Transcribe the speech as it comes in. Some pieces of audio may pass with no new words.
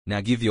Now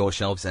give your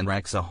shelves and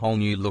racks a whole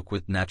new look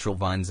with natural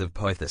vines of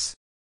pothos.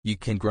 You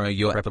can grow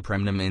your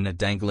epipremnum in a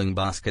dangling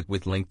basket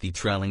with lengthy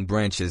trailing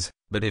branches,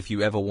 but if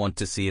you ever want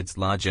to see its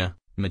larger,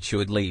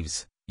 matured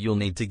leaves, you'll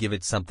need to give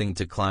it something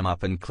to climb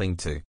up and cling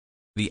to.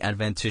 The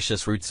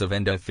adventitious roots of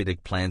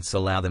endophytic plants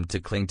allow them to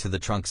cling to the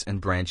trunks and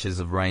branches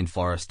of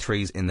rainforest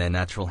trees in their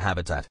natural habitat.